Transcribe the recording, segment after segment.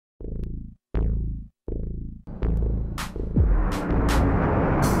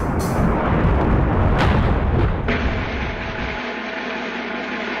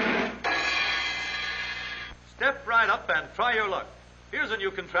and try your luck. Here's a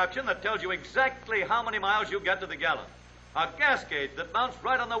new contraption that tells you exactly how many miles you get to the gallon. A gas gauge that mounts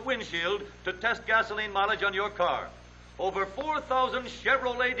right on the windshield to test gasoline mileage on your car. Over 4,000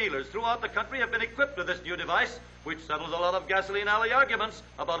 Chevrolet dealers throughout the country have been equipped with this new device, which settles a lot of gasoline alley arguments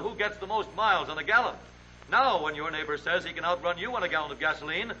about who gets the most miles on a gallon. Now, when your neighbor says he can outrun you on a gallon of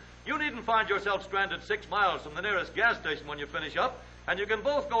gasoline, you needn't find yourself stranded 6 miles from the nearest gas station when you finish up, and you can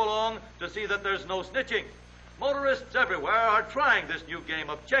both go along to see that there's no snitching. Motorists everywhere are trying this new game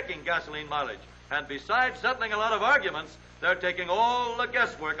of checking gasoline mileage, and besides settling a lot of arguments, they're taking all the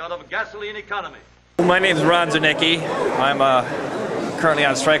guesswork out of gasoline economy. My name is Czarnecki. I'm currently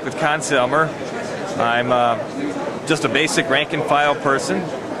on strike with Conn-Selmer. I'm just a basic rank and file person.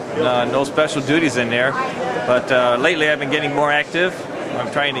 No special duties in there. But lately I've been getting more active.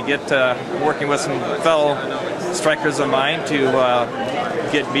 I'm trying to get working with some fellow strikers of mine to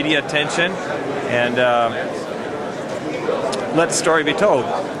get media attention and let the story be told.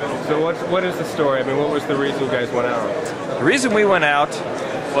 So what is the story? I mean, what was the reason you guys went out? The reason we went out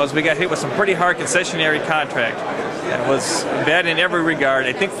was we got hit with some pretty hard concessionary contract. It was bad in every regard.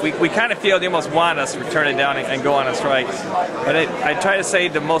 I think we kind of feel they almost want us to turn it down and go on a strike. But I try to say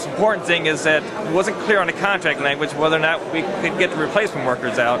the most important thing is that it wasn't clear on the contract language whether or not we could get the replacement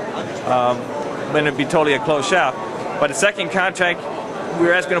workers out when it'd be totally a closed shop. But the second contract, we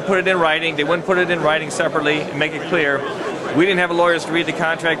were asking to put it in writing. They wouldn't put it in writing separately and make it clear. We didn't have lawyers to read the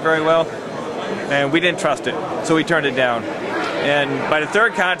contract very well, and we didn't trust it, so we turned it down. And by the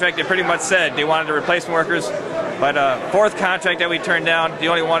third contract, they pretty much said they wanted the replacement workers. By the fourth contract that we turned down, they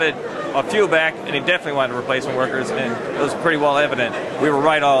only wanted a few back, and they definitely wanted replacement workers, and it was pretty well evident. We were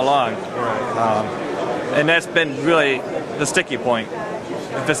right all along. And that's been really the sticky point.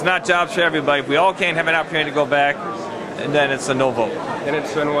 If it's not jobs for everybody, if we all can't have an opportunity to go back, and then it's a no vote. And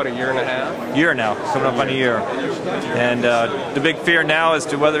it's been, what, a year and a half? Year now, coming up on a year. And the big fear now is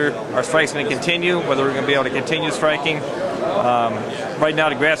to whether our strike's going to continue, whether we're going to be able to continue striking. Right now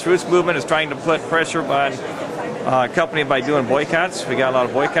the grassroots movement is trying to put pressure on a company by doing boycotts. We got a lot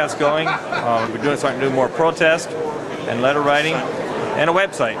of boycotts going. We're starting to do more protest and letter writing and a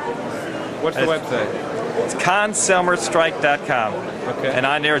website. What's the website? It's ConnSelmerStrike.com. Okay. And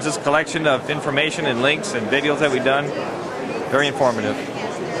on there is this collection of information and links and videos that we've done. Very informative.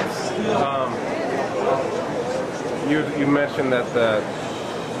 You mentioned that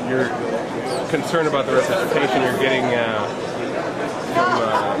you're concerned about the representation you're getting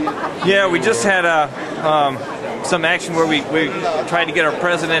from... Yeah, we just had some action where we tried to get our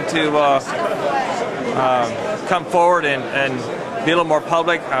president to come forward and be a little more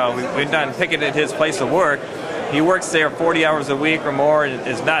public. We've done picketed his place of work. He works there 40 hours a week or more and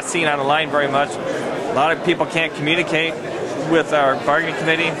is not seen on the line very much. A lot of people can't communicate with our bargaining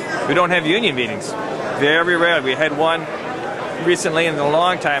committee. We don't have union meetings. Very rare. We had one recently in a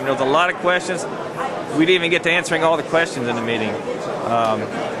long time. There was a lot of questions. We didn't even get to answering all the questions in the meeting.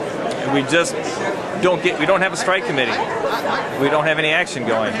 And we just we don't have a strike committee. We don't have any action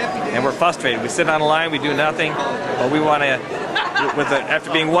going, and we're frustrated. We sit on the line, we do nothing, but we want to,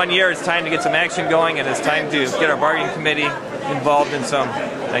 after being 1 year, it's time to get some action going, and it's time to get our bargaining committee involved in some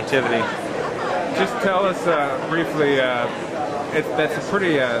activity. Just tell us briefly, that's a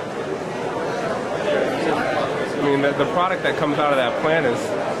pretty, I mean, the product that comes out of that plant is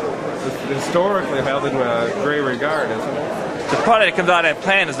historically held in great regard, isn't it? The product that comes out of that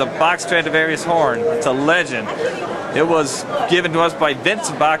plant is the Bach Stradivarius horn. It's a legend. It was given to us by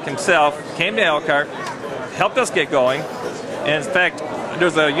Vincent Bach himself, came to Elkhart, helped us get going, and in fact,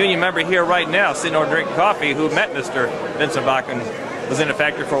 there's a union member here right now sitting over drinking coffee who met Mr. Vincent Bach and was in the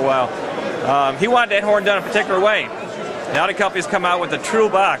factory for a while. He wanted that horn done a particular way. Now the company's come out with a true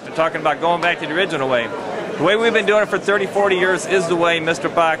Bach. They're talking about going back to the original way. The way we've been doing it for 30, 40 years is the way Mr.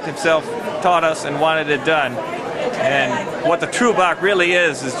 Bach himself taught us and wanted it done. And what the true Bach really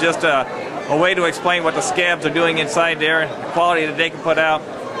is just a way to explain what the scabs are doing inside there, the quality that they can put out,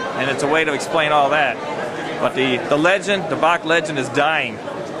 and it's a way to explain all that. But the legend, the Bach legend, is dying.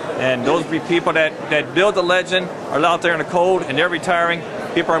 And those people that build the legend are out there in the cold, and they're retiring.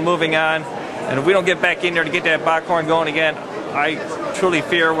 People are moving on. And if we don't get back in there to get that Bach horn going again, I truly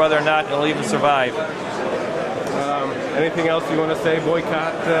fear whether or not it'll even survive. Anything else you want to say?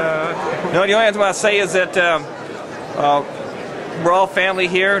 Boycott? No, the only thing I want to say is that we're all family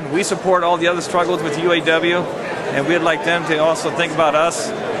here, and we support all the other struggles with UAW, and we'd like them to also think about us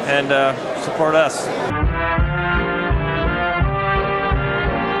and support us.